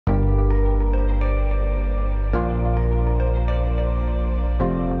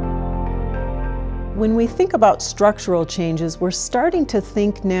When we think about structural changes, we're starting to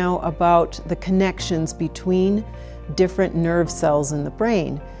think now about the connections between different nerve cells in the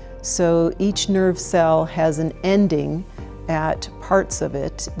brain. So each nerve cell has an ending at parts of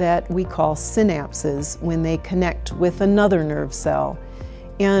it that we call synapses when they connect with another nerve cell.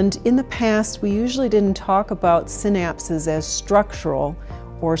 And in the past, we usually didn't talk about synapses as structural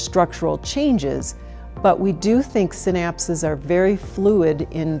or structural changes, but we do think synapses are very fluid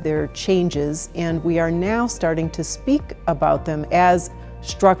in their changes, and we are now starting to speak about them as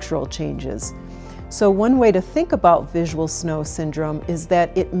structural changes. So one way to think about visual snow syndrome is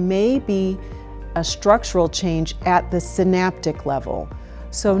that it may be a structural change at the synaptic level.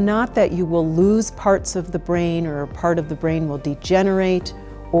 So not that you will lose parts of the brain or a part of the brain will degenerate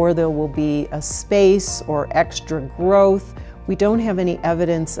or there will be a space or extra growth. We don't have any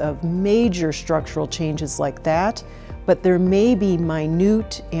evidence of major structural changes like that, but there may be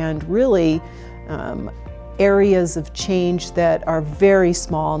minute and really areas of change that are very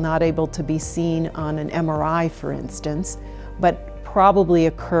small, not able to be seen on an MRI, for instance, but probably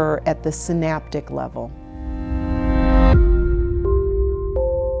occur at the synaptic level.